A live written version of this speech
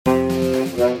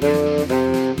Welcome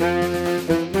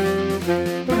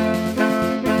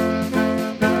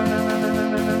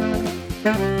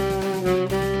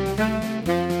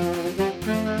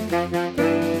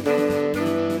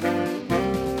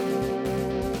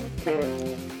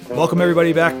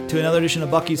everybody back to another edition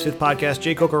of Bucky's Fifth Podcast.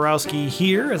 Jake Okorowski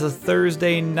here as a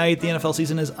Thursday night. The NFL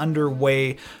season is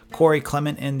underway. Corey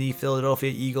Clement and the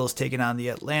Philadelphia Eagles taking on the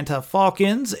Atlanta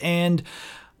Falcons. And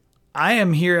I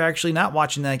am here actually not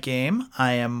watching that game.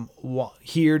 I am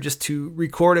here just to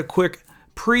record a quick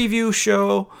preview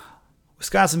show.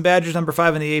 Wisconsin Badgers, number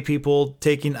 5 in the AP poll,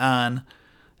 taking on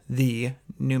the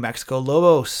New Mexico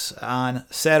Lobos on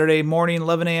Saturday morning,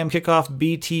 11 a.m. kickoff,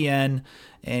 BTN.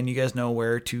 And you guys know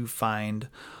where to find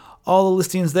all the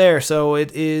listings there. So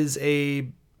it is a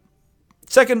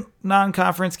second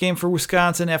non-conference game for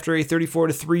Wisconsin after a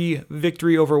 34-3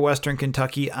 victory over Western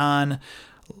Kentucky on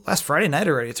last Friday night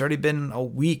already. It's already been a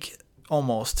week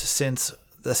almost since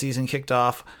the season kicked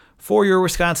off for your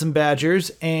Wisconsin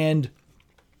Badgers. And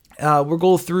we'll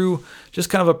go through just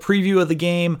kind of a preview of the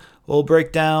game. We'll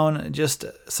break down just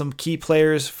some key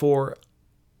players for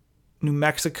New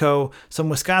Mexico, some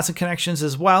Wisconsin connections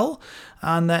as well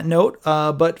on that note.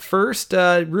 But first,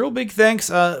 real big thanks.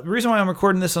 The reason why I'm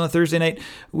recording this on a Thursday night,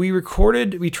 we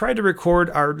tried to record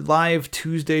our live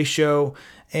Tuesday show,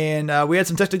 and we had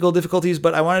some technical difficulties,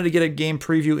 but I wanted to get a game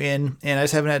preview in, and I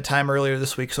just haven't had time earlier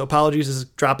this week. So apologies, this is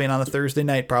dropping on a Thursday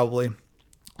night probably.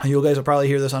 You guys will probably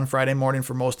hear this on Friday morning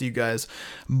for most of you guys.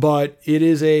 But it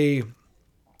is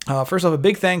first off, a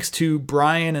big thanks to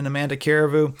Brian and Amanda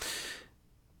Caribou.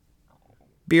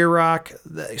 Beer Rock,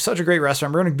 such a great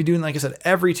restaurant. We're going to be doing, like I said,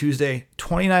 every Tuesday,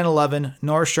 2911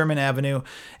 North Sherman Avenue.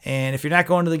 And if you're not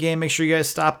going to the game, make sure you guys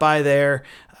stop by there.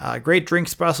 Great drink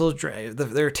specials.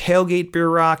 Their tailgate Beer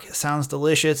Rock sounds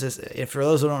delicious. For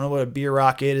those who don't know what a Beer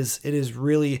Rock is, it is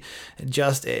really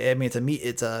just, it's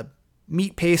a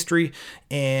meat pastry.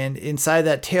 And inside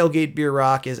that tailgate Beer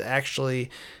Rock is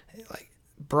actually like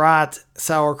brat,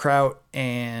 sauerkraut,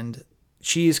 and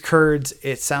cheese curds.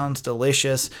 It sounds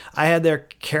delicious. I had their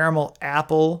caramel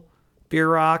apple Beer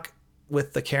Rock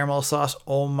with the caramel sauce.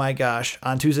 Oh my gosh.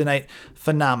 On Tuesday night,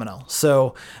 phenomenal.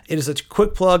 So it is a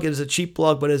quick plug. It is a cheap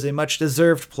plug, but it is a much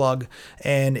deserved plug.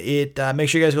 And make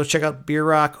sure you guys go check out Beer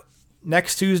Rock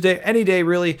next Tuesday, any day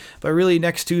really, but really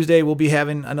next Tuesday we'll be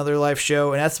having another live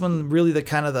show. And that's when really the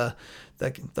kind of the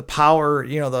power,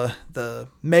 the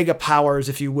mega powers,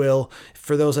 if you will,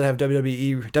 for those that have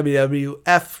WWE,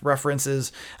 WWF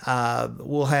references,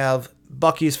 we'll have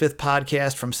Bucky's Fifth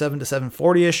Podcast from 7 to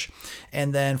 7:40ish,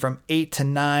 and then from 8 to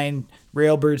 9,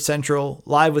 Railbird Central,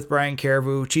 live with Brian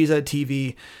Caribou, Cheesehead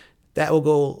TV. That will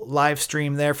go live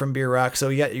stream there from Beer Rock. So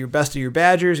you got your best of your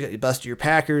Badgers, you got your best of your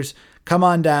Packers. Come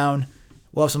on down.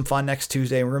 We'll have some fun next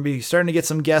Tuesday. We're going to be starting to get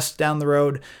some guests down the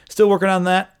road. Still working on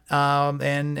that.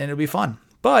 And it'll be fun.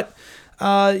 But,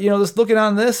 just looking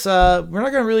on this, we're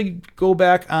not going to really go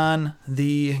back on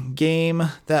the game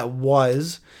that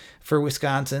was for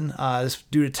Wisconsin, just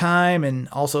due to time. And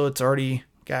also it's already,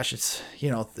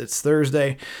 it's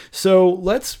Thursday. So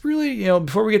let's really,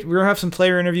 before we're going to have some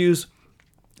player interviews.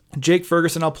 Jake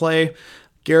Ferguson, I'll play.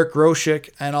 Garrett Groshek,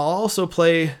 and I'll also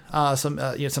play some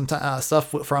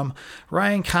stuff from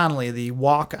Ryan Conley, the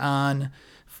walk-on.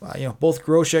 Both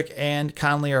Groshek and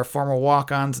Conley are former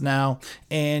walk-ons now,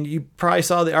 and you probably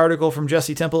saw the article from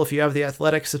Jesse Temple if you have the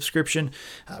Athletic subscription.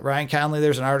 Ryan Conley,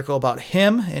 there's an article about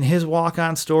him and his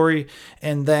walk-on story,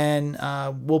 and then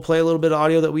we'll play a little bit of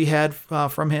audio that we had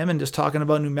from him and just talking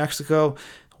about New Mexico,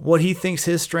 what he thinks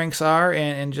his strengths are,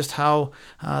 and just how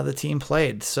the team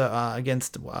played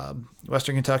against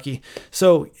Western Kentucky.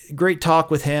 So great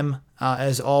talk with him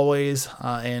as always,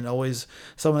 and always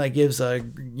someone that gives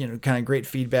kind of great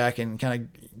feedback and kind of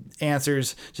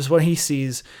answers just what he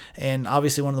sees. And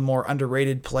obviously one of the more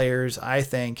underrated players, I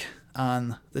think,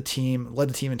 on the team, led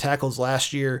the team in tackles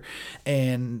last year,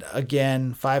 and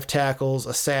again 5 tackles,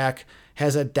 a sack.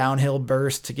 Has a downhill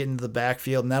burst to get into the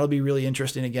backfield, and that'll be really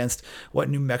interesting against what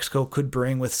New Mexico could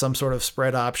bring with some sort of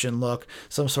spread option look,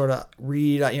 some sort of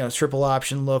read, triple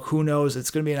option look. Who knows? It's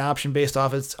going to be an option-based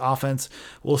offense.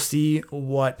 We'll see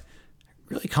what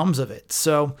really comes of it.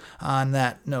 So on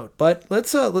that note, but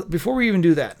let's before we even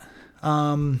do that,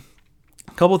 a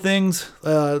couple things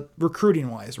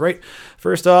recruiting-wise, right?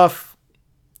 First off,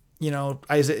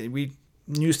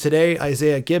 news today,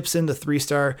 Isaiah Gibson, the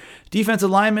 3-star defensive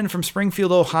lineman from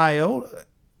Springfield, Ohio,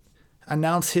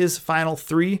 announced his final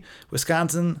 3.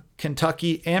 Wisconsin,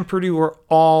 Kentucky, and Purdue were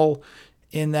all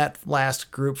in that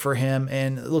last group for him,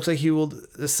 and it looks like he will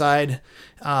decide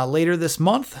later this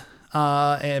month,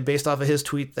 and based off of his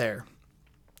tweet there.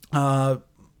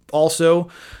 Also,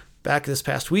 back this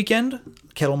past weekend.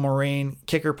 Kettle Moraine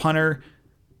kicker punter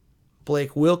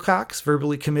Blake Wilcox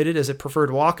verbally committed as a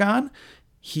preferred walk-on.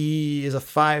 He is a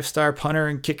 5-star punter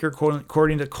and kicker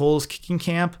according to Cole's Kicking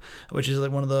Camp, which is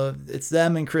like it's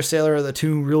them and Chris Saylor are the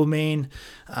two real main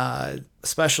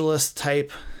specialist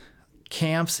type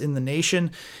camps in the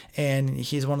nation, and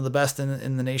he's one of the best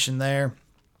in the nation there.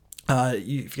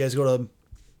 If you guys go to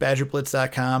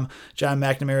BadgerBlitz.com, John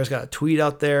McNamara's got a tweet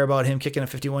out there about him kicking a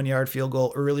 51-yard field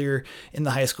goal earlier in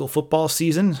the high school football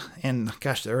season, and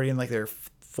gosh, they're already in like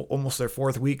almost their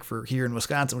 4th week for here in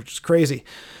Wisconsin, which is crazy.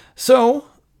 So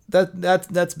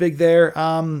that's big there.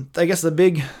 I guess the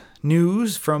big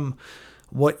news from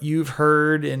what you've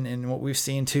heard and what we've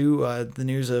seen too, the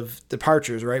news of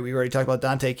departures, right? We already talked about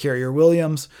Dante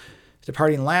Carrier-Williams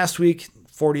departing last week,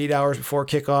 48 hours before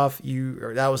kickoff.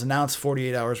 That was announced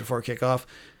 48 hours before kickoff.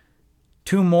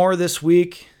 2 more this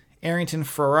week. Arrington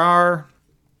Farrar,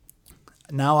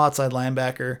 now outside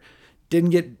linebacker,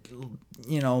 didn't get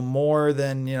more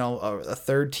than a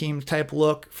third team type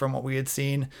look from what we had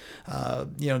seen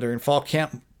during fall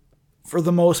camp for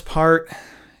the most part.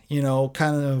 Kind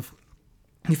of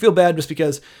you feel bad just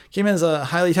because came in as a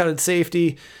highly touted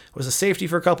safety, was a safety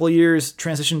for a couple of years,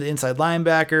 transitioned to inside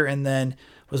linebacker, and then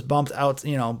was bumped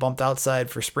outside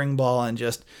for spring ball, and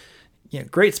just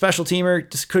great special teamer,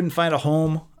 just couldn't find a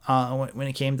home when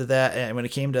it came to that, and when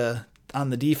it came to on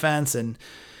the defense. And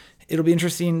it'll be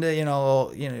interesting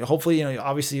to hopefully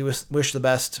obviously wish the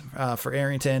best for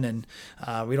Arrington, and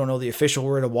we don't know the official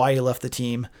word of why he left the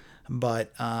team,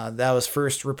 but that was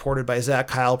first reported by Zach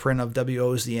Heilprin of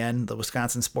WOZN, the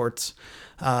Wisconsin Sports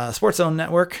Zone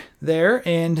Network there.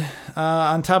 And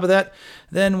on top of that,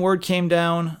 then word came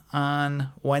down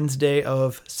on Wednesday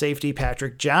of safety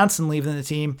Patrick Johnson leaving the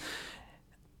team.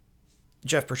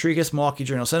 Jeff Petrikis, Milwaukee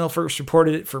Journal-Sentinel, first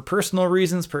reported it for personal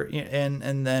reasons,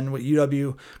 and then what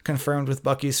UW confirmed with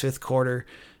Bucky's fifth quarter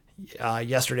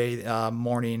yesterday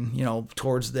morning,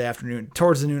 towards the afternoon,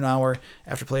 towards the noon hour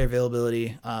after player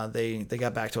availability, they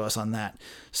got back to us on that.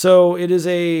 So it is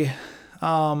that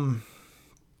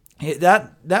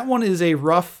one is a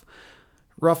rough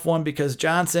one, because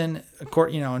Johnson,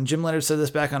 and Jim Leonard said this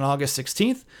back on August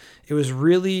 16th, it was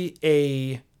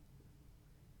really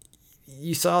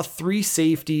you saw 3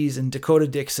 safeties in Dakota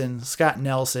Dixon, Scott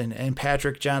Nelson, and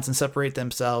Patrick Johnson separate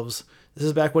themselves. This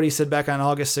is back what he said back on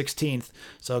August 16th,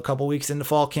 so a couple weeks into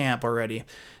fall camp already,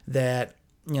 that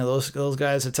those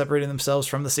guys had separated themselves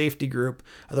from the safety group,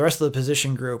 or the rest of the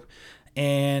position group.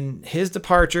 And his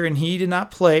departure, and he did not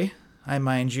play, I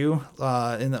mind you,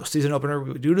 in the season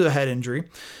opener due to the head injury,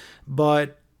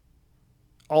 but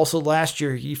also last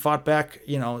year he fought back.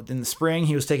 In the spring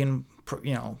he was taking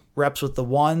reps with the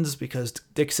ones because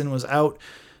Dixon was out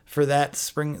for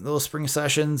those spring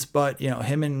sessions, but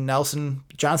him and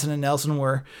Johnson and Nelson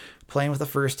were playing with the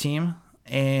first team,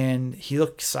 and he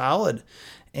looked solid.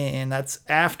 And that's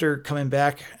after coming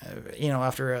back,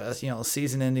 after a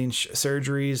season-ending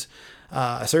surgery,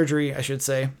 I should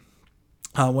say,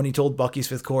 when he told Bucky's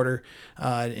fifth quarter,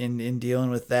 in dealing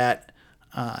with that,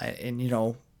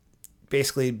 and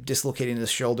basically dislocating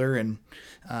his shoulder and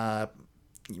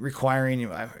requiring,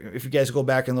 if you guys go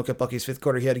back and look at Bucky's fifth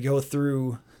quarter, he had to go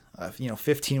through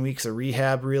 15 weeks of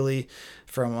rehab, really,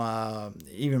 from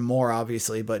even more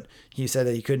obviously, but he said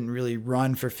that he couldn't really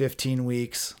run for 15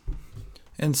 weeks.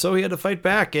 And so he had to fight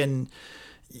back, and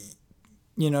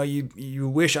you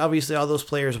wish obviously all those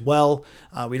players well.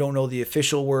 We don't know the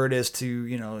official word as to,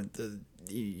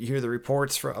 you hear the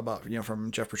reports from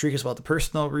Jeff Petrikis about the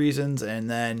personal reasons, and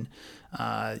then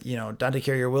Dante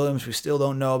Carrier-Williams, we still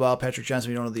don't know about. Patrick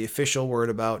Johnson, we don't know the official word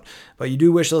about, but you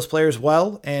do wish those players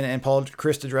well. And Paul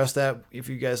Chryst addressed that. If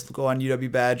you guys go on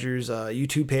UW Badgers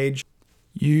YouTube page,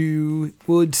 you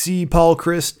would see Paul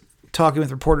Chryst talking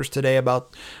with reporters today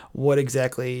about what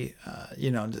exactly,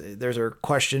 there's a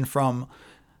question from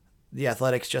the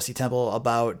Athletics' Jesse Temple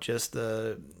about just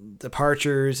the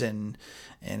departures and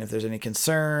if there's any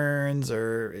concerns,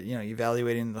 or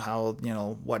evaluating how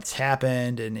what's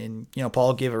happened, and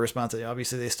Paul gave a response that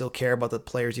obviously they still care about the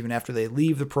players even after they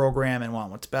leave the program and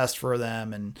want what's best for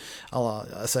them, and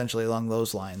essentially along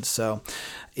those lines. So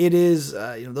it is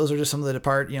those are just some of the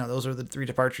those are the 3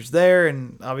 departures there,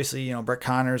 and obviously Brett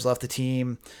Connors left the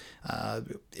team,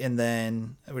 and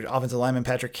then offensive lineman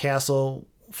Patrick Castle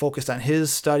focused on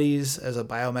his studies as a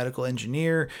biomedical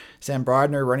engineer. Sam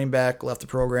Brodner, running back, left the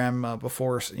program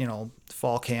before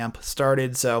fall camp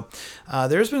started. So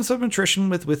there's been some attrition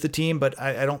with the team, but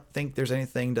I don't think there's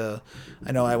anything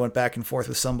I know I went back and forth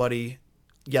with somebody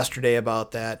yesterday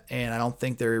about that, and I don't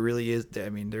think there really is. I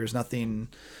mean, there's nothing.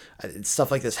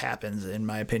 stuff like this happens, in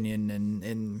my opinion,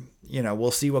 and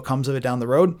we'll see what comes of it down the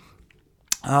road.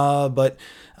 But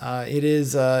it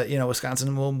is,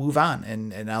 Wisconsin will move on,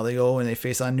 and now they go and they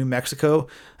face on New Mexico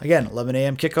again, 11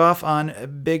 a.m. kickoff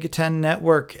on Big Ten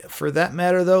Network. For that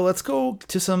matter, though, let's go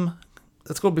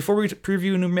before we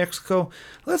preview New Mexico.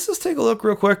 Let's just take a look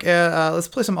real quick at, let's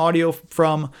play some audio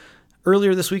from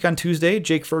earlier this week on Tuesday.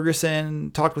 Jake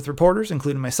Ferguson talked with reporters,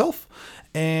 including myself,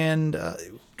 and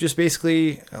just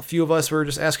basically a few of us were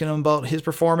just asking him about his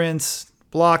performance,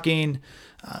 blocking,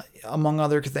 among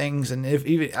other things. And if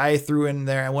even I threw in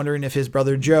there, I'm wondering if his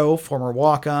brother Joe, former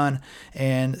walk-on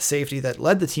and safety that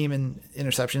led the team in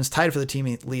interceptions, tied for the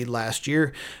team lead last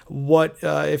year, what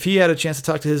if he had a chance to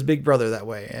talk to his big brother that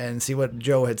way and see what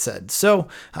Joe had said. So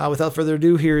without further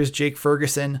ado, here is Jake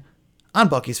Ferguson on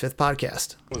Bucky's Fifth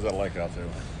Podcast. What was that like out there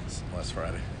last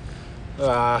Friday?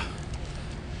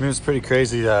 It was pretty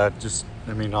crazy.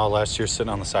 All last year sitting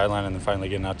on the sideline and then finally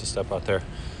getting out to step out there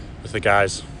with the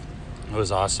guys. It was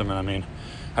awesome, and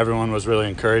everyone was really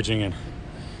encouraging, and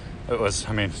it was,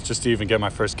 just to even get my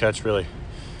first catch really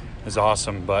is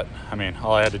awesome. But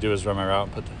all I had to do was run my route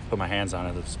and put my hands on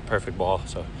it. It was a perfect ball,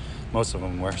 so most of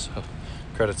them were. So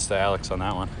credits to Alex on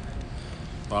that one.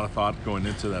 A lot of thought going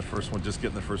into that first one, just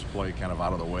getting the first play kind of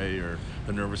out of the way, or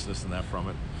the nervousness and that from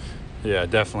it. Yeah,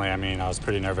 definitely. I was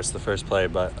pretty nervous the first play,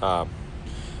 but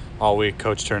all week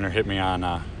Coach Turner hit me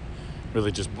on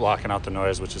really just blocking out the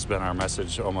noise, which has been our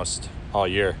message almost all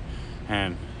year.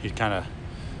 And he kind of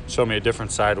showed me a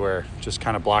different side where just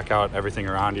kind of block out everything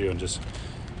around you and just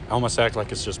almost act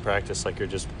like it's just practice, like you're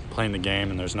just playing the game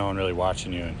and there's no one really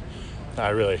watching you. And I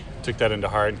really took that into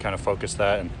heart and kind of focused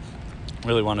that and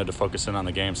really wanted to focus in on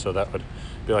the game, so that would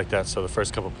be like that. So the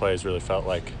first couple plays really felt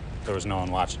like there was no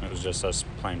one watching. It was just us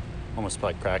playing almost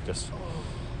like practice.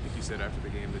 I think you said after the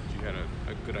game that you had a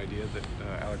good idea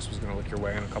that Alex was going to look your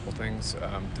way on a couple things.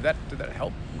 Did that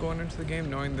help going into the game,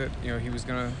 knowing that he was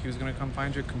gonna come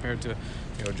find you, compared to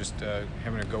just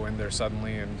having to go in there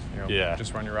suddenly and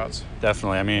just run your routes?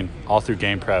 Definitely. All through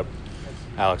game prep,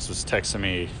 Alex was texting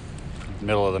me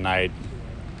middle of the night,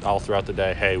 all throughout the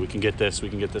day. Hey, we can get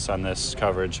this on this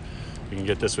coverage. We can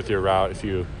get this with your route if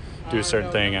you do a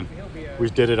certain thing. And we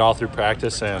did it all through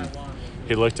practice, and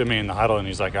he looked at me in the huddle and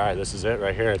he's like, all right, this is it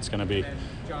right here. It's going to be,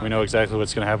 we know exactly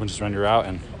what's going to happen. Just run your route.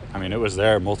 And it was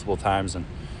there multiple times, and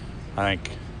I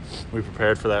think we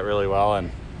prepared for that really well,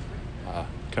 and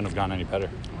couldn't have gone any better.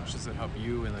 How much does it help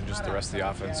you and then just the rest of the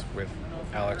offense with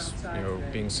Alex,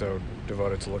 being so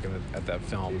devoted to looking at that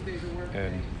film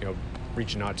and,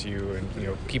 reaching out to you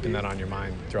and, keeping that on your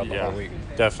mind throughout the whole week?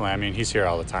 Definitely. He's here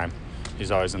all the time.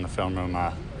 He's always in the film room.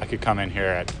 I could come in here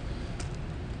at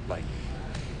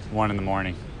 1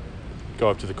 a.m, go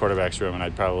up to the quarterback's room, and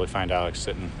I'd probably find Alex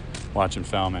sitting watching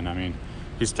film. And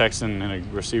he's texting in a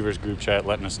receivers group chat,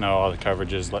 letting us know all the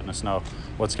coverages, letting us know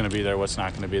what's going to be there, what's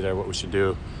not going to be there, what we should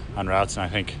do on routes. And I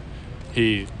think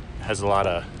he has a lot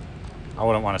of, I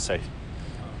wouldn't want to say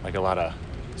a lot of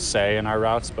say in our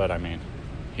routes, but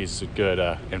he's a good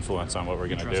influence on what we're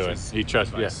going to do. And he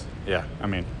trusts, yeah.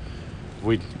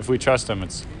 If we trust him,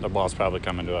 the ball's probably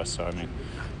coming to us. So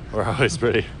we're always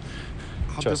pretty.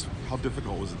 How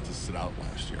difficult was it to sit out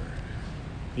last year?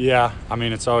 Yeah,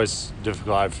 it's always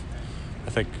difficult. I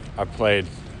think I've played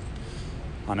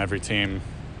on every team,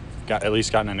 at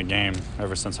least gotten in a game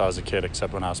ever since I was a kid,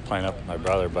 except when I was playing up with my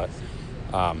brother. But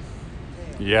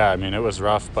it was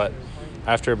rough. But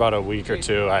after about a week or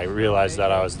two, I realized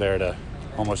that I was there to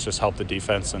almost just help the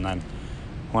defense. And then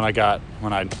when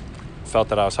I felt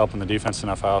that I was helping the defense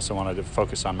enough, I also wanted to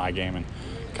focus on my game and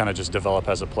kind of just develop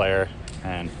as a player.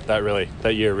 And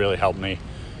that year really helped me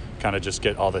kind of just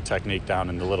get all the technique down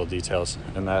in the little details,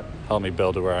 and that helped me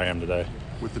build to where I am today.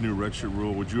 With the new redshirt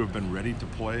rule, would you have been ready to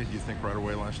play, do you think, right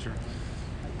away last year?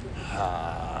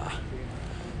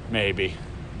 Maybe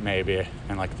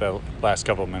in the last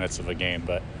couple of minutes of a game,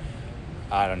 but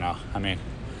I don't know.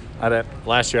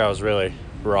 Last year I was really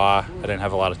raw. I didn't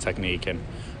have a lot of technique, and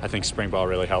I think spring ball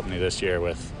really helped me this year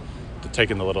with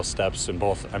taking the little steps in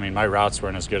both. My routes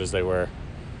weren't as good as they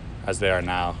are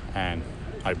now, and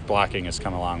my blocking has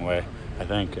come a long way, I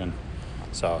think, and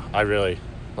so I really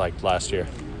liked last year.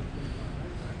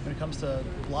 When it comes to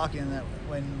blocking, that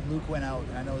when Luke went out,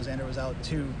 I know Xander was out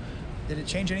too, did it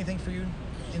change anything for you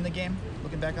in the game,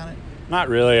 looking back on it? Not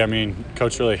really.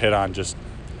 Coach really hit on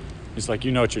he's like,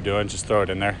 you know what you're doing, just throw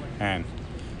it in there, and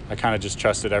I kind of just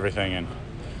trusted everything and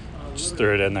just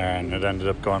threw it in there, and it ended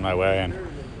up going my way. And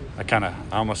I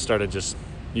almost started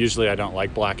usually I don't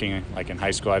like blocking. Like in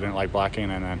high school I didn't like blocking,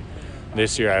 and then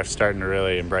this year I'm starting to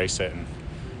really embrace it, and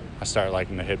I start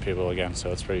liking to hit people again,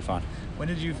 so it's pretty fun. When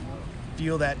did you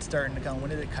feel that starting to come? When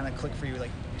did it kind of click for you?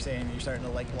 Like you're saying, you're starting to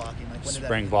like blocking. Like when did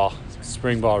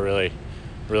Spring ball really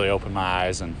opened my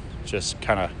eyes and just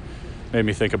kind of made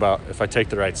me think about if I take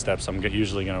the right steps, I'm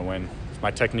usually going to win. If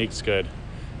my technique's good,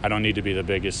 I don't need to be the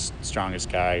biggest, strongest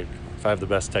guy. If I have the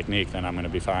best technique, then I'm going to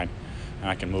be fine, and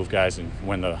I can move guys and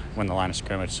win the line of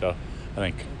scrimmage. So I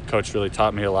think Coach really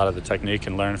taught me a lot of the technique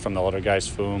and learned from the older guys,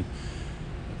 Foom,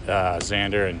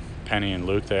 Xander, and Penny and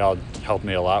Luke. They all helped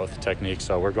me a lot with the technique.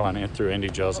 So we're going in through Indy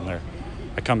drills, and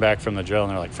I come back from the drill,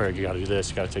 and they're like, Ferg, you got to do this.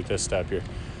 You got to take this step. You're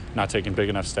not taking big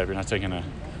enough step. You're not taking a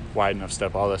wide enough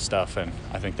step, all this stuff. And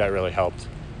I think that really helped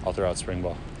all throughout spring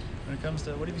ball. When it comes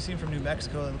to what have you seen from New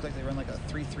Mexico? It looked like they run like a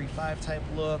 3-3-5 type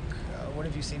look. What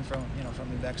have you seen from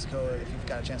New Mexico? If you've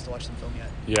got a chance to watch some film yet?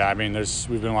 Yeah, I mean,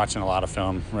 we've been watching a lot of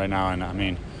film right now, and I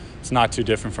mean, it's not too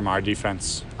different from our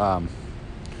defense.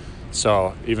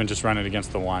 So even just running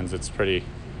against the ones,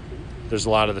 there's a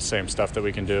lot of the same stuff that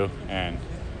we can do, and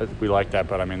we like that.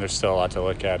 But I mean, there's still a lot to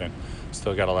look at, and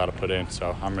still got a lot to put in.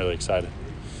 So I'm really excited.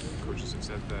 Coaches have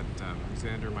said that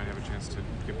Xander might have a chance to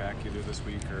get back either this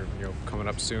week or coming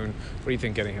up soon. What do you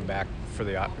think getting him back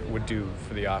would do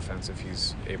for the offense if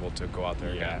he's able to go out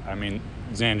there again? Yeah, I mean,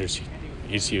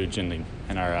 he's huge in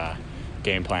our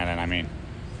game plan, and I mean,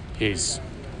 he's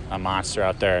a monster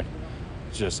out there.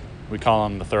 We call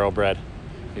him the thoroughbred.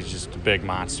 He's just a big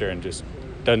monster and just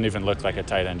doesn't even look like a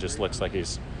tight end. Just looks like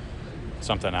he's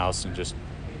something else and just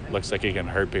looks like he can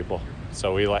hurt people.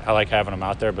 So I like having him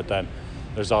out there, but then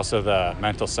there's also the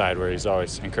mental side where he's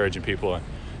always encouraging people and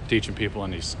teaching people,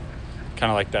 and he's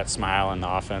kind of like that smile in the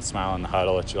offense, smile in the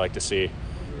huddle that you like to see,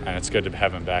 and it's good to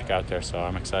have him back out there. So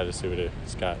I'm excited to see what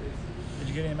he's got. Did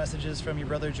you get any messages from your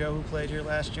brother Joe, who played here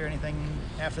last year? Anything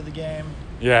after the game?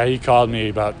 Yeah, he called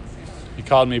me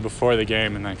before the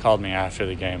game and then called me after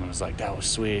the game and was like, "That was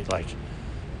sweet. Like,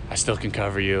 I still can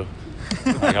cover you,"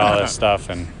 like all this stuff.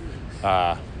 And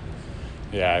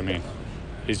yeah, I mean,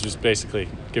 he's just basically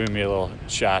giving me a little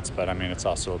shots, but I mean, it's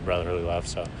also a brotherly love,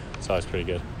 so it's always pretty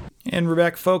good. And we're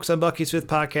back, folks, on Bucky's Fifth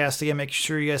Podcast. Again, make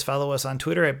sure you guys follow us on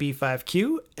Twitter at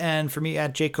B5Q, and for me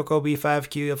at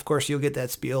JCocoB5Q. Of course, you'll get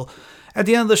that spiel at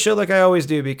the end of the show like I always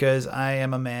do, because I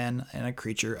am a man and a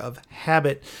creature of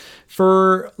habit.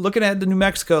 For looking at the New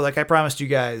Mexico, like I promised you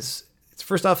guys, it's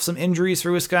first off some injuries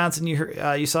for Wisconsin.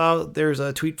 You saw there's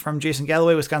a tweet from Jason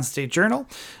Galloway, Wisconsin State Journal,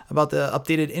 about the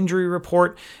updated injury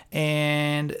report,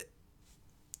 and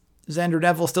Xander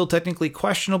Neville still technically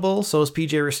questionable. So is PJ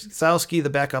Rosowski, the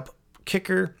backup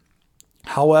kicker.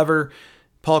 However,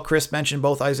 Paul Chryst mentioned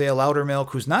both Isaiah Loudermilk,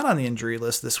 who's not on the injury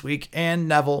list this week, and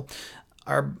Neville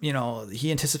are,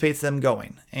 he anticipates them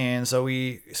going. And so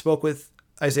we spoke with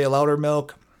Isaiah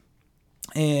Loudermilk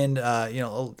and,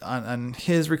 on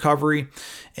his recovery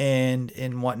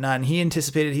and whatnot. And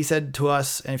he said to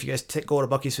us, and if you guys go to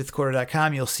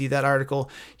buckysfifthquarter.com, you'll see that article.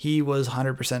 He was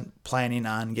 100% planning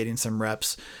on getting some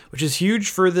reps, which is huge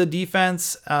for the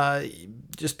defense,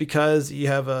 just because you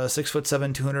have a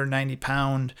 6'7",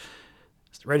 290-pound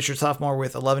redshirt sophomore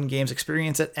with 11 games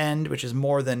experience at end, which is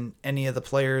more than any of the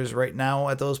players right now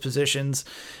at those positions,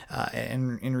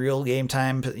 and in real game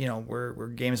time, where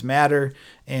games matter.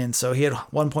 And so he had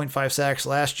 1.5 sacks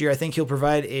last year. I think he'll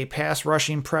provide a pass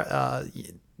rushing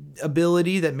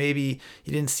ability that maybe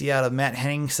you didn't see out of Matt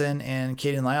Henningsen and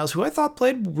Caden Lyles, who I thought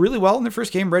played really well in their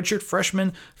first game. Redshirt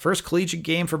freshman, first collegiate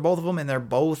game for both of them, and they're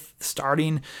both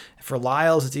starting. For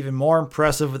Lyles, it's even more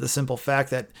impressive with the simple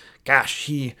fact that, gosh,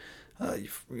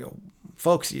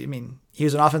 folks, I mean, he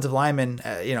was an offensive lineman,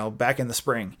 back in the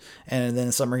spring, and then in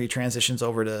the summer he transitions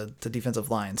over to defensive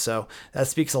line. So that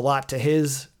speaks a lot to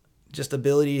his just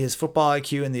ability, his football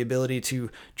IQ, and the ability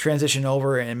to transition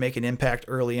over and make an impact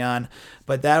early on.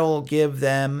 But that will give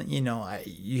them, you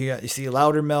see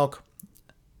Loudermilk,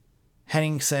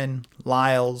 Henningsen,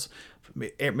 Lyles,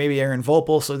 maybe Aaron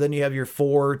Volpel. So then you have your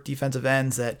four defensive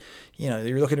ends that,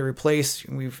 you're looking to replace.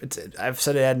 I've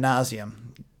said it ad nauseum.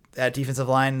 That defensive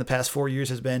line in the past 4 years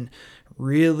has been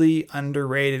really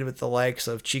underrated, with the likes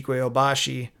of Chikwe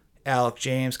Obashi, Alec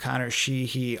James, Connor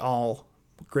Sheehy, all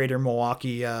greater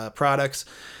Milwaukee products,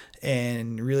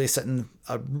 and really setting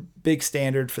a big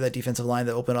standard for that defensive line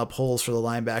that opened up holes for the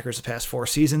linebackers the past 4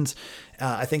 seasons.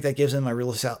 I think that gives them a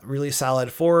really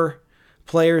solid 4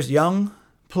 players, young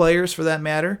players for that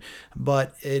matter,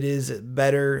 but it is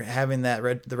better having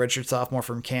the redshirt sophomore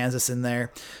from Kansas in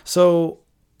there. So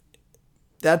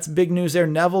that's big news there.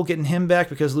 Neville getting him back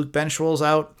because Luke Benchwell's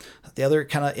out, the other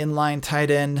kind of inline tight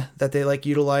end that they like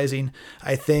utilizing.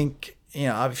 I think,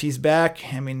 if he's back,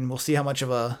 I mean, we'll see how much of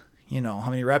how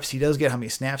many reps he does get, how many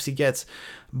snaps he gets,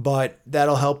 but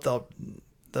that'll help the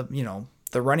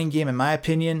the running game, in my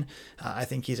opinion. I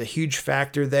think he's a huge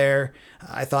factor there.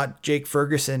 I thought Jake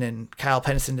Ferguson and Kyle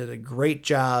Pennison did a great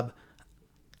job,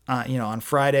 on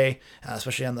Friday,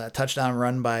 especially on the touchdown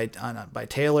run by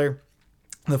Taylor,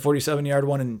 the 47-yard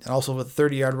one, and also with the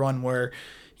 30-yard one where,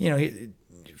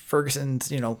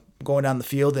 Ferguson's, going down the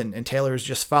field and Taylor's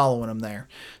just following him there.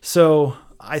 So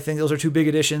I think those are two big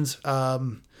additions.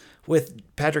 With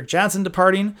Patrick Johnson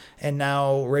departing and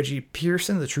now Reggie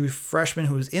Pearson, the true freshman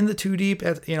who's in the two deep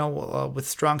with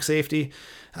strong safety,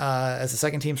 as a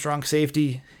second team strong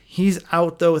safety. He's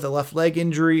out though with a left leg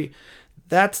injury.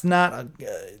 That's not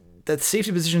that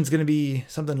safety position is going to be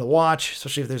something to watch,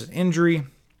 especially if there's an injury.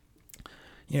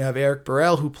 You have Eric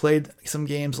Burrell, who played some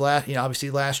games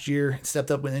obviously last year, stepped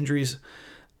up when injuries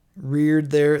reared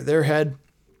their head.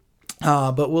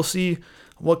 But we'll see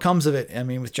what comes of it. I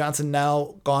mean, with Johnson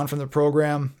now gone from the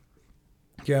program,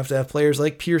 you have to have players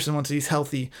like Pearson once he's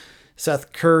healthy,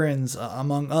 Seth Currens,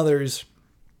 among others,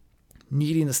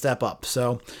 needing to step up.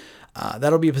 So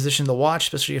that'll be a position to watch,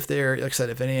 especially if like I said,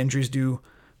 if any injuries do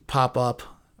pop up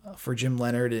for Jim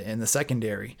Leonhard in the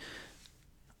secondary.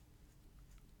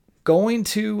 Going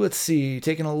to,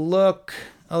 taking a look,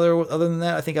 other than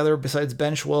that, I think besides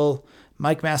Benchwell,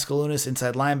 Mike Mascalunas,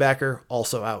 inside linebacker,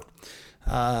 also out.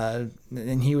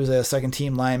 And he was a second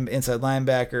team inside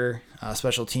linebacker,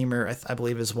 special teamer, I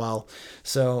believe as well.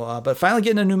 So, but finally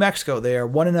getting to New Mexico, they are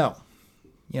 1-0.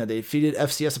 They defeated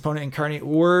FCS opponent Incarnate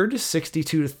Word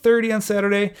 62-30 on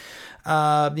Saturday.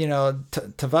 Tavaka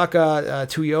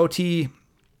Tuioti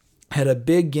had a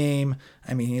big game.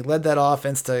 I mean, he led that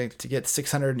offense to get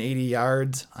 680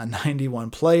 yards on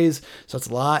 91 plays, so that's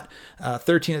a lot.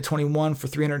 13-21 for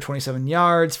 327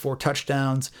 yards, 4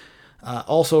 touchdowns.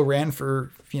 Also ran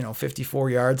for 54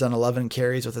 yards on 11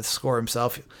 carries with a score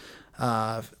himself.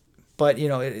 But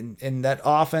and that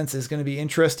offense is going to be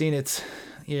interesting. It's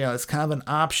it's kind of an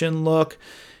option look.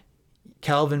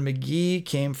 Calvin McGee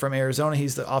came from Arizona.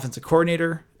 He's the offensive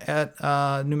coordinator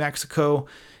at New Mexico.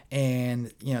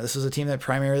 And, this was a team that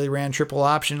primarily ran triple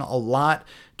option a lot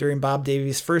during Bob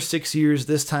Davies' first 6 years.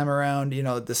 This time around,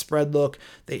 the spread look,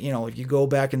 if you go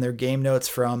back in their game notes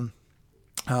from,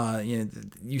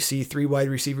 you see 3 wide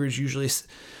receivers usually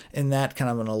in that kind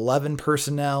of an 11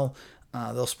 personnel.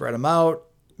 They'll spread them out.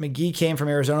 McGee came from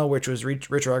Arizona, which was Rich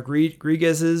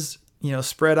Rodriguez's,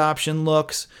 spread option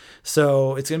looks.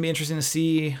 So it's going to be interesting to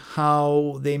see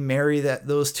how they marry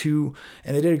those two.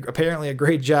 And they did apparently a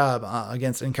great job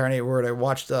against Incarnate Word. I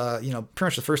watched, pretty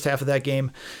much the first half of that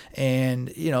game, and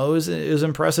it was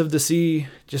impressive to see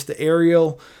just the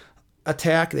aerial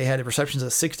attack. They had receptions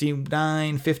of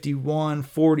 69, 51,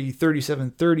 40,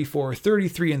 37, 34,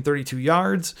 33, and 32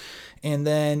 yards. And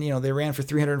then, they ran for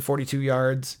 342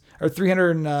 yards. Or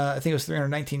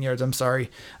 319 yards, on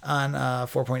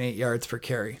 4.8 yards per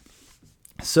carry.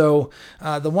 So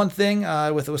the one thing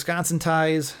with the Wisconsin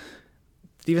ties,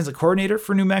 defensive coordinator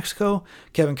for New Mexico,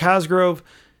 Kevin Cosgrove,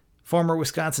 former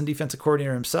Wisconsin defensive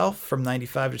coordinator himself from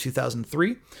 95 to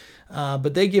 2003.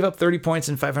 But they gave up 30 points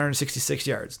and 566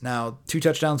 yards. Now, 2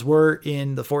 touchdowns were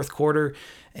in the fourth quarter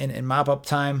and in mop-up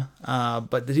time.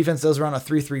 But the defense does run a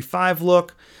 3-3-5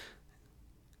 look.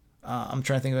 I'm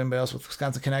trying to think of anybody else with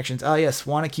Wisconsin connections. Yes,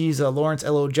 Wanakee's Lawrence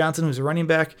L.O. Johnson, who's a running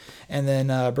back, and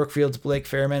then Brookfield's Blake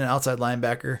Fairman, an outside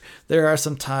linebacker. There are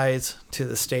some ties to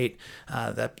the state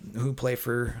who play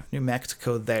for New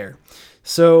Mexico there.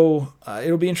 So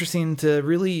it'll be interesting to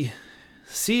really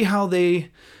see how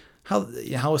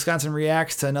Wisconsin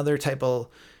reacts to another type of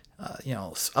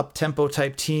up-tempo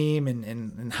type team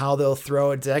and how they'll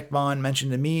throw it. Zach Vaughn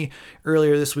mentioned to me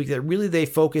earlier this week that really they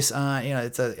focus on,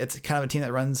 it's a kind of a team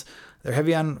that runs, they're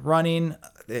heavy on running.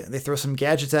 They throw some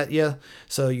gadgets at you,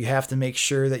 so you have to make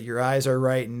sure that your eyes are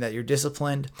right and that you're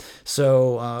disciplined.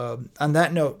 So on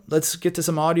that note, let's get to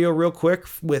some audio real quick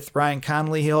with Ryan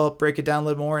Connolly. He'll break it down a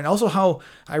little more. And also how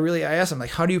I asked him,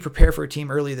 how do you prepare for a team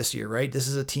early this year, right? This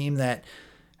is a team that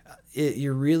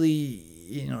you're really,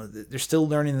 they're still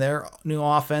learning their new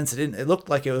offense. It looked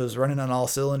like it was running on all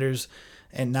cylinders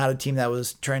and not a team that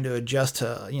was trying to adjust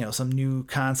to, some new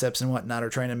concepts and whatnot, or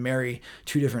trying to marry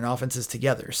 2 different offenses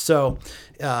together. So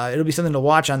it'll be something to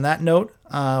watch on that note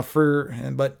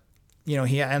but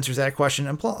he answers that question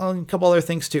and a couple other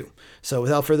things too. So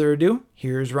without further ado,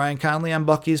 here's Ryan Connolly on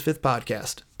Bucky's 5th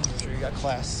podcast. Sure, you got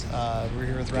class. We're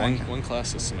here with Ryan. One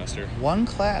class this semester. One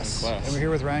class. And we're here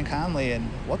with Ryan Connolly. And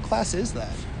what class is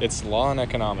that? It's Law and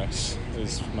Economics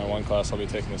is my one class I'll be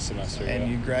taking this semester.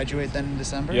 And you graduate then in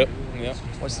December? Yep.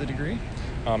 What's the degree?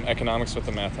 Economics with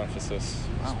a math emphasis.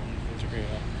 Wow. Degree,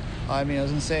 yeah. I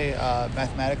was going to say,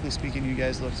 mathematically speaking, you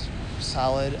guys looked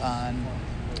solid on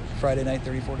Friday night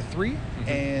 34-3,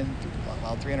 and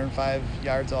about 305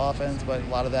 yards of offense, but a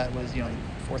lot of that was,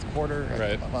 fourth quarter,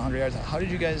 Right. about 100 yards. How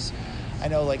did you guys, I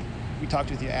know like we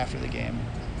talked with you after the game,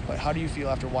 but how do you feel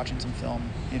after watching some film,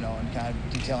 and kind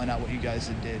of detailing out what you guys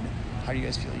did? How do you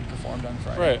guys feel you performed on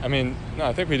Friday? Right. I mean, no,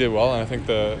 I think we did well, and I think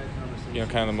kind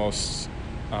of the most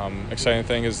exciting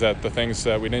thing is that the things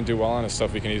that we didn't do well on is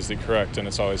stuff we can easily correct, and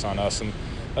it's always on us. And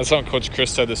that's something Coach Chris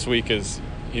said this week.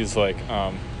 He's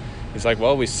like,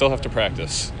 well, we still have to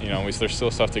practice. There's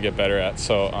still stuff to get better at.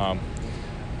 So,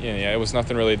 it was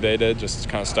nothing really they did, just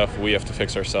kind of stuff we have to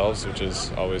fix ourselves, which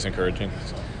is always encouraging.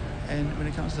 And when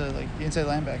it comes to like the inside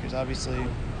linebackers, obviously,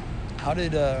 how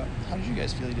did you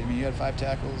guys feel you did? I mean, you had 5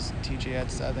 tackles, TJ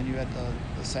had 7, you had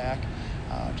the sack.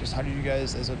 Just how did you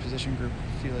guys, as a position group,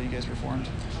 feel that you guys performed?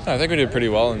 I think we did pretty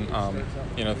well,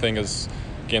 and thing is,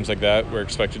 games like that, we're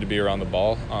expected to be around the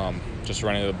ball. Just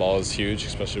running the ball is huge,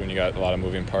 especially when you got a lot of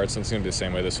moving parts. And it's going to be the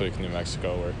same way this week in New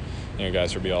Mexico, where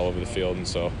guys will be all over the field, and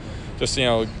so just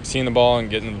seeing the ball and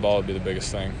getting the ball would be the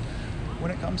biggest thing.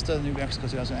 When it comes to New Mexico,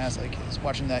 too, I was going to ask, just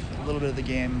watching that a little bit of the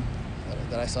game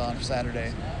that I saw on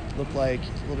Saturday, looked like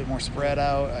a little bit more spread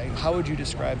out. How would you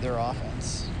describe their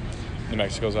offense? New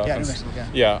Mexico's offense? Yeah, New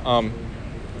Mexico,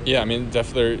 yeah. I mean,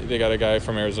 definitely they got a guy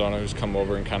from Arizona who's come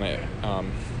over and kind of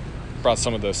brought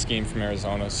some of the scheme from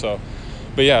Arizona. So,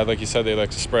 but yeah, like you said, they like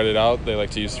to spread it out. They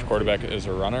like to use the quarterback as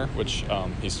a runner, which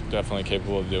he's definitely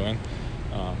capable of doing.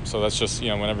 So that's just,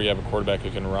 whenever you have a quarterback who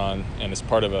can run and it's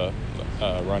part of a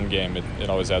run game, it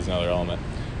always adds another element.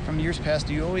 From years past,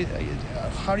 do you always,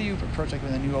 how do you approach like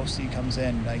when the new OC comes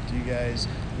in? Like, do you guys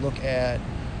look at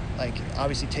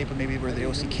obviously tape of maybe where the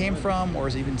OC came from, or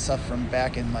is it even stuff from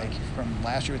back in from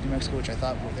last year with New Mexico, which I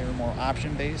thought they were more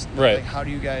option based? Right. How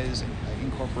do you guys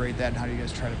incorporate that, and how do you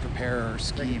guys try to prepare or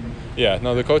scheme? Yeah,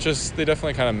 no, the coaches, they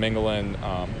definitely kind of mingle in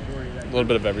a little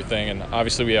bit of everything, and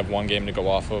obviously we have one game to go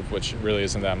off of, which really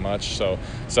isn't that much, so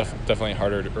it's definitely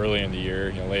harder early in the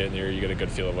year. Late in the year you get a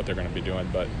good feel of what they're going to be doing,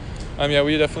 but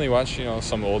we definitely watch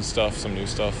some old stuff, some new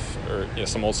stuff, or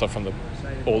some old stuff from the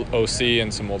old OC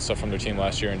and some old stuff from their team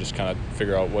last year, and just kind of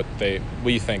figure out what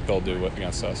we think they'll do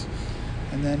against us.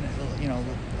 And then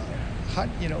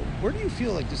where do you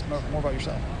feel like, just more about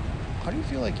yourself, how do you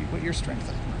feel like what your strengths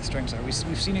are?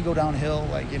 We've seen you go downhill,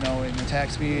 in attack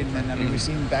speed, and then we've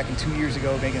seen back in 2 years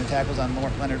ago making the tackles on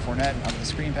Leonard Fournette on the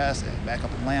screen pass, back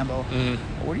up in Lambeau.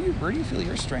 Where do you feel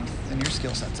your strength and your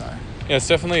skill sets are? Yeah, it's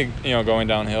definitely going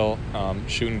downhill,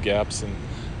 shooting gaps, and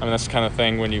that's the kind of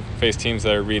thing when you face teams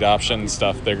that are read option and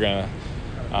stuff. They're gonna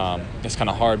it's kind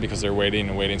of hard because they're waiting,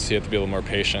 so you have to be a little more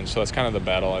patient. So that's kind of the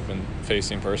battle I've been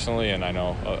facing personally, and I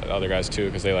know other guys too,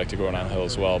 because they like to go downhill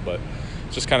as well. But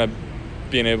just kind of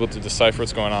being able to decipher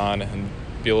what's going on and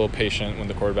be a little patient when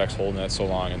the quarterback's holding it so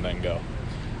long, and then go.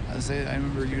 I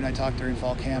remember you and I talked during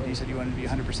fall camp. You said you wanted to be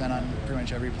 100% on pretty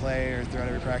much every play or throughout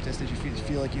every practice. Did you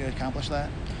feel like you had accomplished that?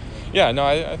 Yeah, no,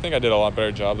 I think I did a lot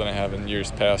better job than I have in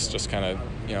years past, just kind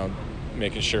of,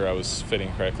 making sure I was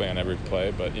fitting correctly on every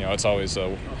play. But, it's always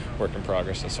a work in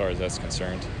progress as far as that's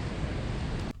concerned.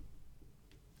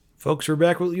 Folks, we're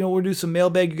back. We'll do some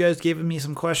mailbag. You guys gave me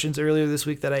some questions earlier this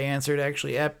week that I answered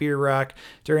actually at Beer Rock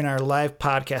during our live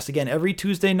podcast. Again, every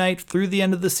Tuesday night through the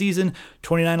end of the season,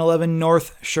 2911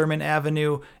 North Sherman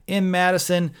Avenue in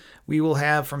Madison. We will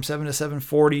have from 7 to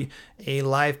 7:40 a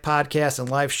live podcast and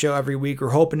live show every week. We're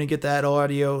hoping to get that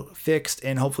audio fixed,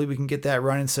 and hopefully we can get that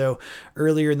running. So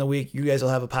earlier in the week, you guys will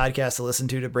have a podcast to listen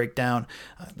to break down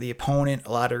the opponent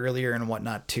a lot earlier and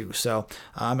whatnot too. So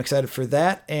I'm excited for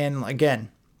that. And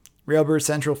again, Railbird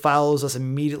Central follows us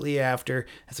immediately after.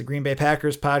 It's a Green Bay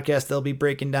Packers podcast. They'll be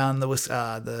breaking down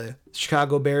the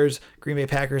Chicago Bears Green Bay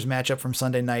Packers matchup from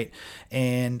Sunday night.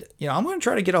 And, I'm going to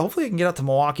try to hopefully I can get out to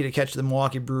Milwaukee to catch the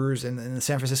Milwaukee Brewers and the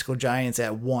San Francisco Giants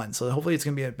at 1. So hopefully it's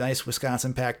going to be a nice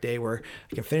Wisconsin packed day where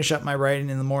I can finish up my writing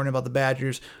in the morning about the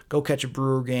Badgers, go catch a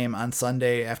Brewer game on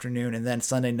Sunday afternoon, and then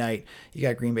Sunday night you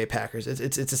got Green Bay Packers.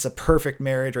 It's just a perfect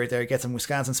marriage right there. You get some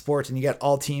Wisconsin sports, and you got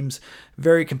all teams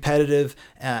very competitive,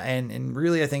 and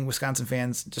really I think Wisconsin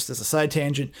fans, just as a side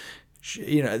tangent,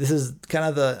 this is kind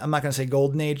of I'm not going to say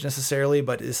golden age necessarily,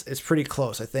 but it's pretty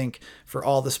close, I think, for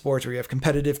all the sports where you have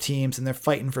competitive teams and they're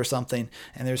fighting for something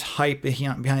and there's hype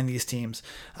behind these teams.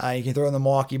 You can throw in the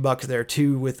Milwaukee Bucks there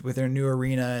too with their new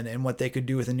arena and what they could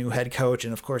do with a new head coach.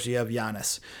 And of course you have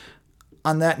Giannis.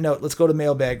 On that note, let's go to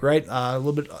mailbag, right? A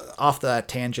little bit off that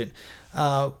tangent. We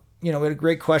had a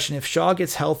great question. If Shaw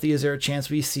gets healthy, is there a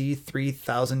chance we see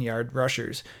 3,000-yard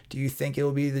rushers? Do you think it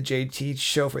will be the JT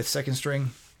show for second string?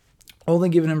 Only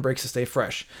giving him breaks to stay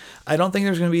fresh. I don't think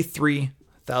there's going to be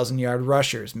 3,000-yard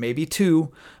rushers, maybe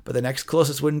 2, but the next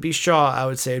closest wouldn't be Shaw. I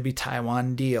would say it'd be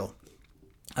Tywan Deal.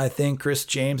 I think Chris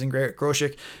James and Garrett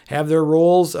Groshek have their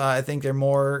roles. I think they're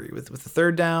more with the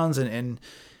third downs and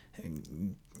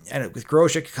with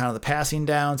Groshek, kind of the passing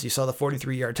downs. You saw the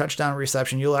 43-yard touchdown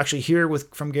reception. You'll actually hear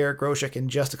from Garrett Groshek in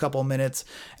just a couple of minutes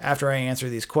after I answer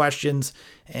these questions,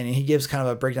 and he gives kind of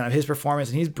a breakdown of his performance,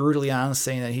 and he's brutally honest,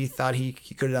 saying that he thought he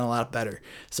could have done a lot better.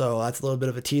 So that's a little bit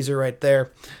of a teaser right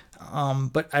there.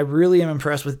 But I really am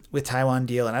impressed with Tywone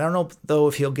Deal, and I don't know, though,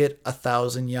 if he'll get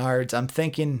 1,000 yards. I'm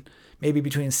thinking maybe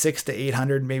between 600 to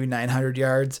 800, maybe 900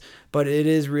 yards, but it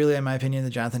is really, in my opinion,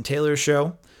 the Jonathan Taylor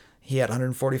show. He had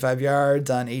 145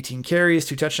 yards on 18 carries,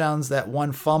 2 touchdowns, that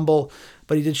 1 fumble,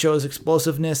 but he did show his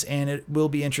explosiveness, and it will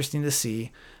be interesting to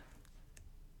see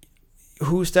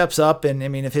who steps up. And I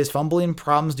mean, if his fumbling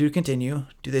problems do continue,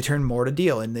 do they turn more to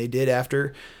Deal? And they did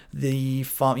after after he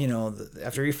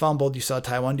fumbled. You saw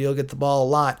Tywone Deal get the ball a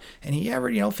lot, and he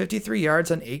averaged 53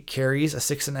 yards on 8 carries, over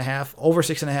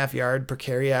 6.5 yard per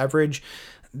carry average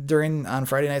on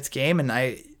Friday night's game. And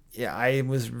I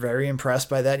was very impressed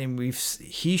by that, and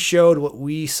he showed what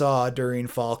we saw during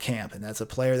fall camp, and that's a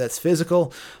player that's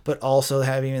physical, but also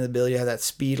having the ability to have that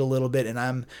speed a little bit, and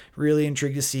I'm really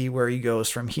intrigued to see where he goes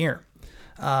from here.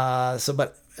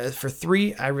 But for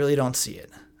 3, I really don't see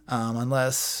it,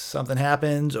 unless something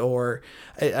happens, or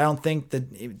I don't think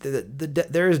that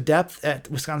there is depth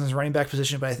at Wisconsin's running back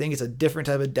position, but I think it's a different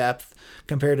type of depth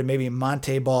compared to maybe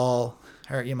Monty Ball,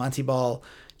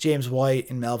 James White,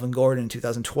 and Melvin Gordon in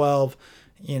 2012.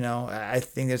 I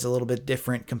think there's a little bit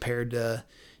different compared to,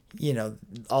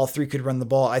 all 3 could run the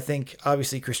ball. I think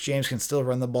obviously Chris James can still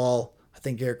run the ball. I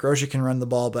think Garrett Groshek can run the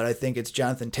ball, but I think it's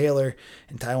Jonathan Taylor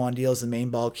and Tywone Deal as the main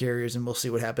ball carriers, and we'll see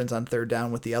what happens on third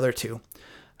down with the other 2.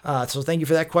 So thank you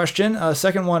for that question.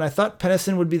 Second one, I thought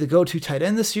Penniston would be the go-to tight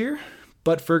end this year,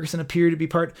 but Ferguson appeared to be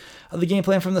part of the game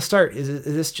plan from the start. Is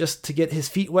this just to get his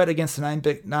feet wet against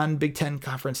a non-Big Ten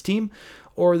conference team,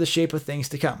 or the shape of things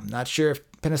to come? Not sure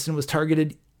if Penniston was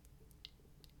targeted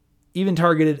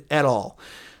at all.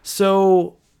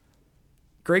 So,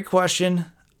 great question.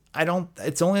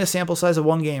 It's only a sample size of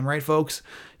 1 game, right, folks?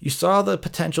 You saw the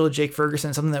potential of Jake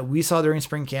Ferguson, something that we saw during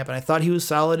spring camp, and I thought he was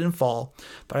solid in fall,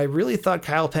 but I really thought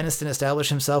Kyle Penniston established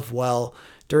himself well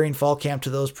during fall camp to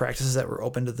those practices that were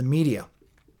open to the media.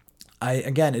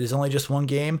 Again, it is only just 1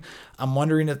 game. I'm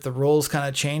wondering if the roles kind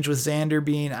of changed with Xander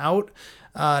being out,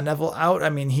 Neville out. I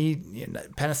mean,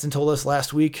 Penniston told us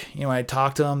last week, I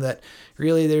talked to him that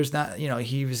really there's not,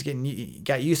 he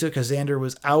got used to it because Xander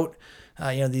was out.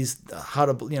 Maybe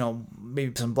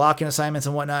some blocking assignments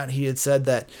and whatnot. He had said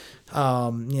that,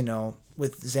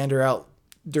 with Xander out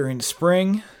during the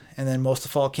spring and then most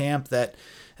of fall camp, that,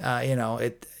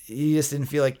 he just didn't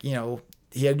feel like,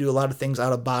 he had to do a lot of things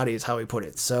out of body is how he put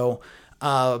it. So,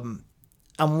 I'm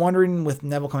wondering with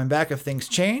Neville coming back if things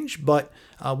change, but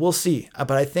we'll see.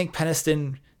 But I think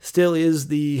Penniston still is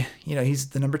he's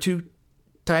the number 2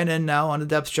 tight end now on the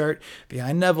depth chart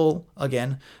behind Neville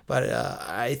again. But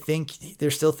I think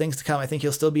there's still things to come. I think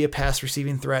he'll still be a pass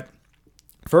receiving threat.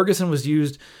 Ferguson was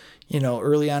used,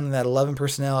 early on in that 11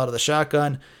 personnel out of the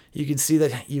shotgun. You can see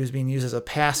that he was being used as a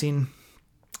passing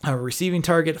a receiving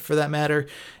target for that matter.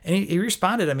 And he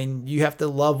responded. I mean, you have to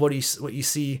love what you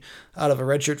see out of a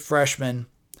redshirt freshman.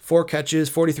 4 catches,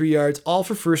 43 yards, all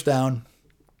for first down.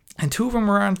 And 2 of them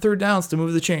were on third downs to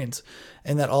move the chains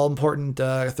and that all-important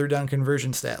third down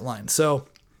conversion stat line. So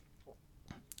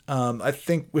I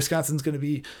think Wisconsin's going to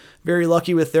be very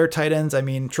lucky with their tight ends. I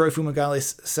mean, Troy Fumagalli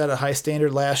set a high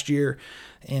standard last year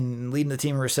in leading the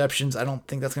team in receptions. I don't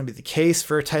think that's going to be the case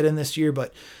for a tight end this year,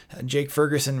 but Jake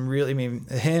Ferguson really,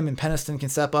 him and Penniston can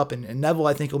step up, and Neville,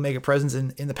 I think, will make a presence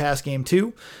in the pass game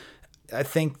too. I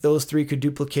think those 3 could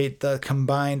duplicate the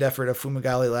combined effort of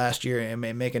Fumagalli last year and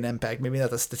may make an impact. Maybe not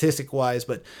the statistic-wise,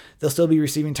 but they'll still be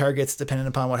receiving targets depending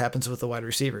upon what happens with the wide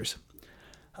receivers.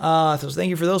 So thank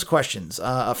you for those questions.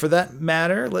 For that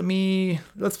matter,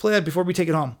 let's play that before we take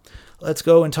it home. Let's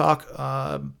go and talk.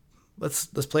 Let's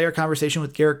play our conversation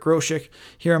with Garrett Groshek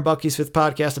here on Bucky's Fifth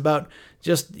Podcast about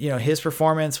just his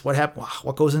performance, what happened,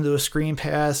 what goes into a screen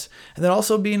pass, and then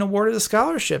also being awarded a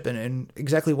scholarship and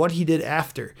exactly what he did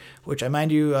after. Which I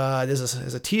mind you,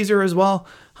 as a teaser as well,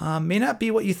 may not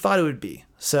be what you thought it would be.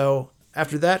 So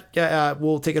after that,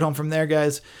 we'll take it home from there,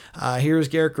 guys. Here's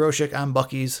Garrett Groshek on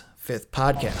Bucky's Fifth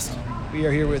Podcast. We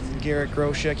are here with Garrett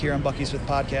Groshek here on Bucky's Fifth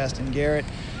Podcast, and Garrett,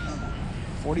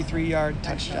 43-yard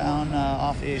touchdown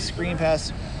off a screen pass.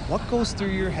 What goes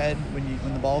through your head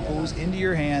when the ball goes into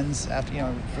your hands after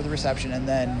for the reception, and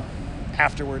then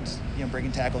afterwards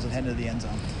breaking tackles and heading to the end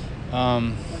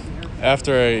zone?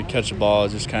 After I catch a ball, I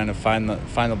just kind of find the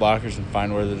blockers and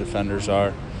find where the defenders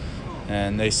are,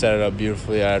 and they set it up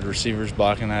beautifully. I had receivers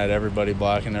blocking, I had everybody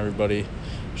blocking, everybody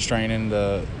straining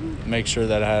to make sure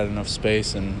that I had enough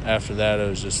space, and after that it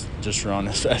was just run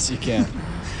as fast as you can.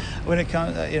 When it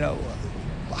comes,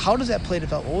 how does that play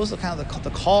develop? What was the kind of the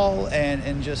call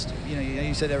and just,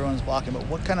 you said everyone's blocking, but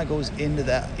what kind of goes into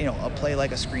that, a play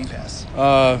like a screen pass?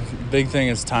 Big thing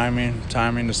is timing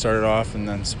to start it off, and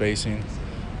then spacing,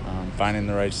 finding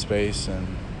the right space and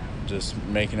just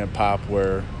making it pop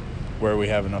where we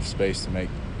have enough space to make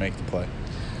the play.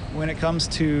 When it comes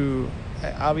to,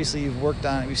 obviously you've worked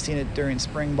on it, we've seen it during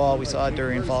spring ball, we saw it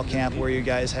during fall camp where you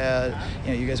guys had,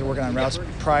 you guys were working on routes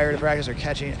prior to practice or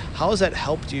catching. How has that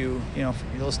helped you,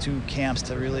 for those two camps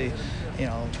to really,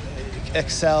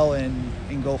 excel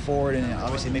and go forward and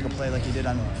obviously make a play like you did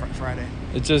on Friday?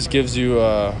 It just gives you,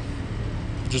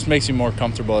 just makes you more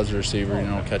comfortable as a receiver,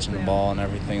 catching the ball and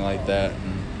everything like that,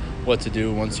 and what to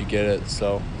do once you get it.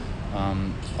 So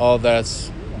all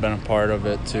that's been a part of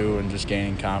it too, and just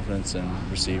gaining confidence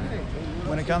and receiving.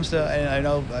 When it comes to, and I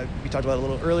know we talked about it a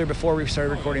little earlier before we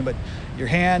started recording, but your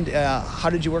hand, how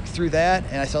did you work through that?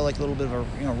 And I saw like a little bit of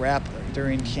a wrap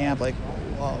during camp. Like,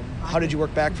 how did you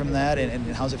work back from that,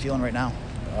 and how's it feeling right now?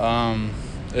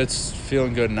 It's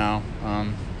feeling good now.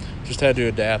 Just had to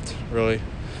adapt, really.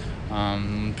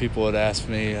 People would ask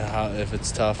me if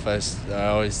it's tough. I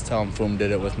always tell them Foom did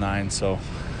it with 9. So,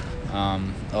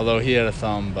 although he had a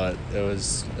thumb, but it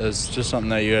was just something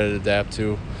that you had to adapt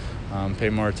to, pay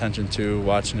more attention to,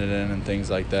 watching it in and things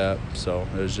like that. So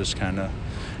it was just kind of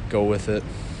go with it.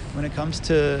 When it comes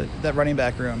to that running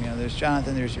back room, there's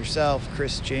Jonathan, there's yourself,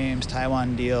 Chris James,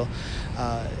 Taiwan Deal,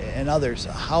 and others.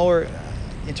 How are,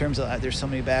 in terms of, there's so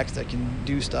many backs that can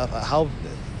do stuff, how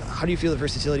do you feel the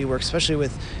versatility works, especially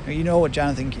with, what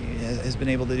Jonathan has been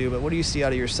able to do, but what do you see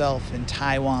out of yourself and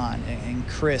Taiwan and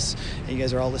Chris? And you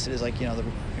guys are all listed as the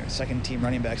second team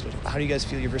running backs, but how do you guys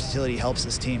feel your versatility helps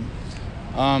this team?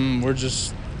 We're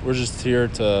just here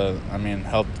to,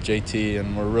 help JT,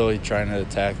 and we're really trying to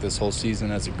attack this whole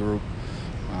season as a group.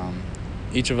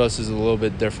 Each of us is a little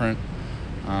bit different.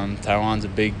 Taiwan's a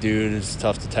big dude, it's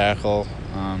tough to tackle.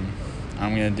 I'm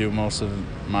going to do most of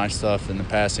my stuff in the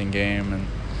passing game and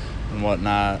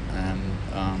whatnot,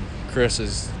 and Chris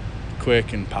is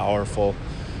quick and powerful,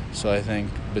 so I think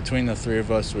between the three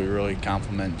of us we really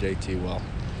complement JT well.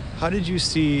 How did you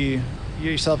see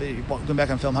yourself, going back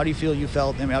on film, how do you feel you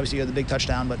felt? Obviously you had the big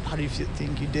touchdown, but how do you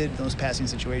think you did in those passing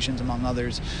situations among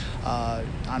others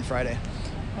on Friday?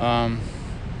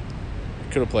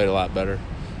 Could have played a lot better.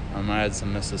 I had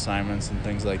some missed assignments and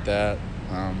things like that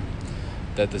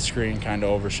that the screen kind of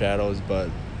overshadows, but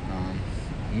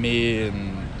me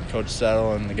and Coach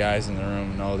Settle and the guys in the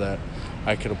room know that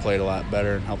I could have played a lot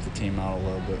better and helped the team out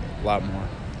a lot more.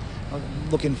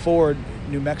 Looking forward,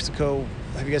 New Mexico,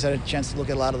 have you guys had a chance to look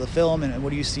at a lot of the film, and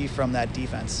what do you see from that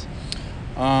defense?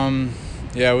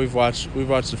 Yeah, we've watched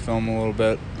the film a little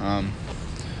bit.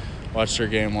 Watched their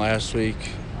game last week.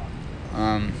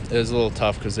 It was a little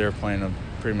tough because they were playing a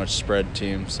pretty much spread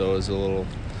team, so it was a little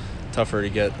tougher to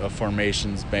get a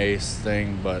formations-based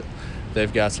thing, but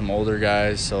they've got some older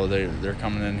guys, so they're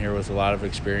coming in here with a lot of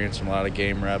experience and a lot of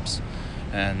game reps,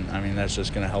 and that's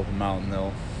just going to help them out,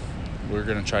 and we're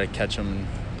going to try to catch them in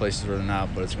places where they're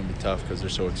not, but it's going to be tough because they're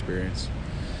so experienced.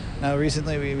 Now,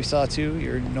 recently we saw too,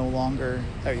 you're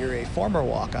a former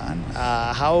walk-on.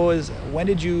 When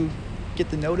did you get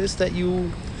the notice that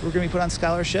you were going to be put on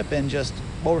scholarship, and just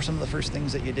what were some of the first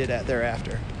things that you did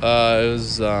thereafter? It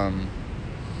was the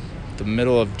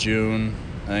middle of June.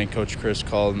 I think Coach Chris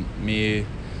called me,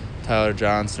 Tyler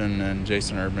Johnson, and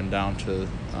Jason Urban down to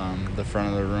the front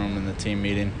of the room in the team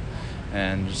meeting,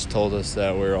 and just told us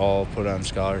that we were all put on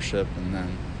scholarship, and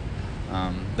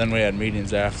then we had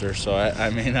meetings after. So I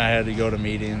had to go to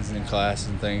meetings and class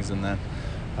and things, and then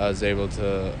I was able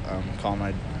to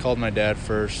called my dad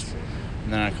first,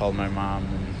 and then I called my mom,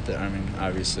 and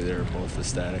obviously they were both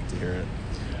ecstatic to hear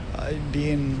it.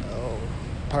 Being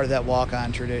part of that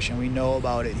walk-on tradition, we know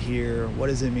about it here. What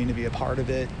does it mean to be a part of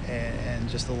it, and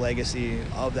just the legacy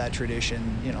of that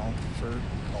tradition, for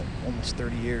almost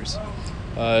 30 years?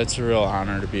 It's a real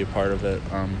honor to be a part of it.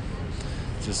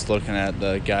 Just looking at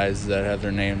the guys that have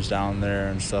their names down there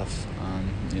and stuff,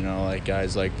 like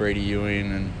guys like Brady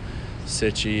Ewing and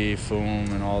Sitchy, Foom,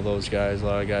 and all those guys, a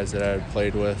lot of guys that I had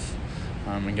played with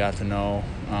and got to know.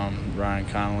 Ryan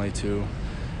Connolly too.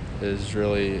 Is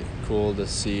really cool to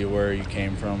see where you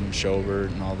came from,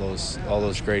 Schobert, and all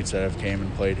those greats that have came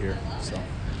and played here. So,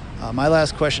 my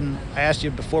last question, I asked you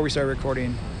before we started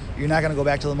recording, you're not going to go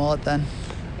back to the mullet then?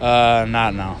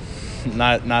 Not now.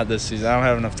 Not this season. I don't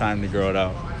have enough time to grow it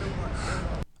out.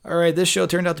 All right, this show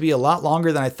turned out to be a lot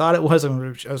longer than I thought it was.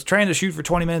 I was trying to shoot for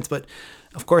 20 minutes, but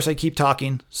Of course, I keep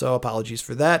talking, so apologies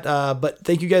for that. But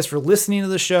thank you guys for listening to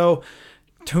the show.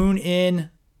 Tune in.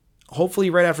 Hopefully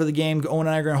right after the game, Owen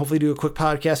and I are going to hopefully do a quick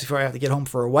podcast before I have to get home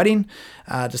for a wedding,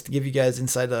 just to give you guys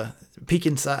a peek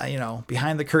inside,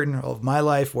 behind the curtain of my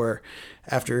life, where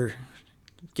after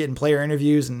getting player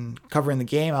interviews and covering the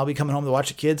game, I'll be coming home to watch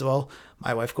the kids while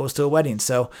my wife goes to a wedding.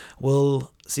 So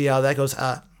we'll see how that goes.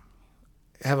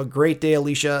 Have a great day,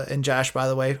 Alicia and Josh, by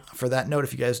the way, for that note,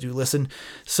 if you guys do listen.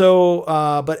 So,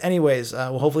 but anyways,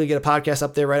 we'll hopefully get a podcast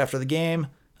up there right after the game.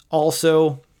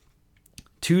 Also,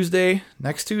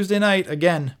 next Tuesday night,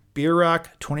 again, Beer Rock,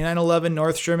 2911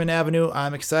 North Sherman Avenue.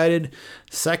 I'm excited.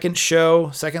 Second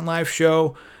live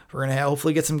show. We're going to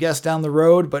hopefully get some guests down the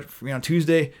road, but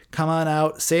Tuesday, come on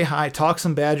out, say hi, talk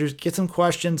some Badgers, get some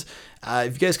questions.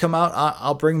 If you guys come out,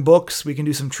 I'll bring books. We can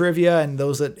do some trivia, and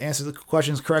those that answer the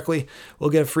questions correctly will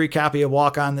get a free copy of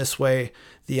Walk On This Way,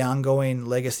 the ongoing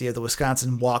legacy of the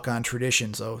Wisconsin walk-on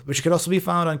tradition. Which can also be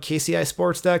found on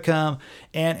kcisports.com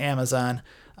and Amazon.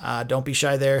 Don't be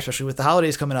shy there, especially with the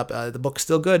holidays coming up. The book's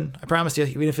still good, I promise you,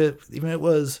 even if it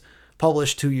was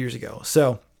published 2 years ago.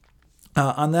 So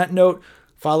on that note,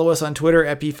 follow us on Twitter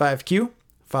at B5Q.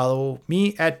 Follow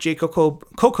me at JCoco,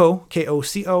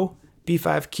 Koco,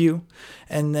 B5Q.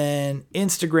 And then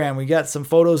Instagram, we got some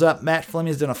photos up. Matt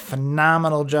Fleming has done a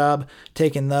phenomenal job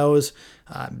taking those.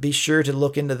 Be sure to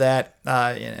look into that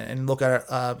and look at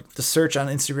the search on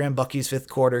Instagram, Bucky's Fifth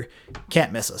Quarter.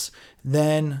 Can't miss us.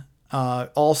 Then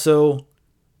also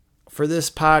for this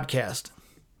podcast,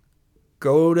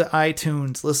 go to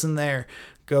iTunes, listen there.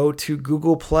 Go to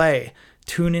Google Play.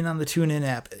 Tune in on the TuneIn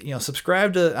app.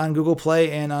 Subscribe on Google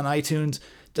Play and on iTunes.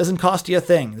 Doesn't cost you a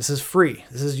thing. This is free.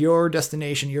 This is your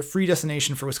destination, your free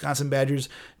destination for Wisconsin Badgers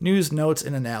news, notes,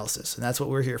 and analysis. And that's what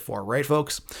we're here for, right,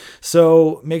 folks?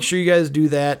 So make sure you guys do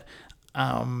that.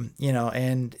 And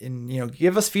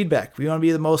give us feedback. We want to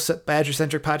be the most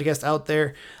Badger-centric podcast out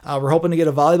there. We're hoping to get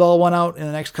a volleyball one out in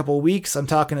the next couple of weeks. I'm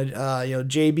talking to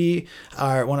JB,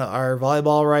 our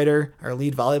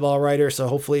lead volleyball writer. So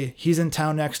hopefully he's in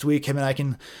town next week. Him and I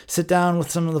can sit down with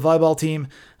some of the volleyball team.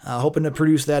 Hoping to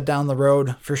produce that down the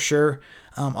road for sure.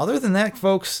 Other than that,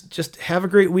 folks, just have a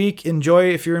great week. Enjoy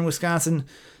if you're in Wisconsin.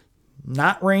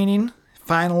 Not raining,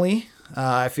 finally.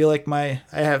 I feel like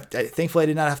thankfully I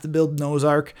did not have to build Noah's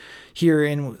Ark here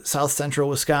in South Central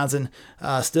Wisconsin.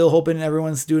 Still hoping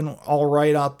everyone's doing all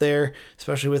right out there,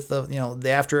 especially with the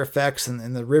after effects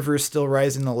and the river's still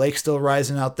rising, the lake's still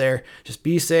rising out there. Just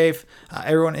be safe,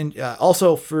 everyone. And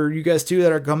also for you guys too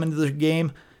that are coming to the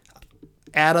game,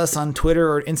 add us on Twitter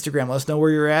or Instagram. Let us know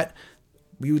where you're at.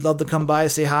 We would love to come by,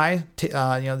 say hi,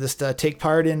 just take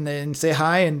part and say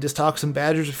hi and just talk some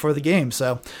Badgers before the game.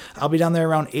 So I'll be down there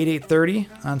around 8:30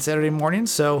 on Saturday morning.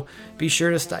 So be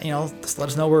sure to just let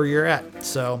us know where you're at.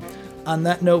 So on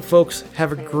that note, folks,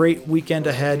 have a great weekend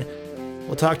ahead.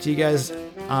 We'll talk to you guys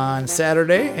on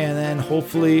Saturday, and then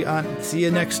hopefully see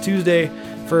you next Tuesday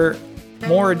for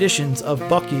more editions of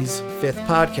Bucky's Fifth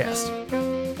Podcast.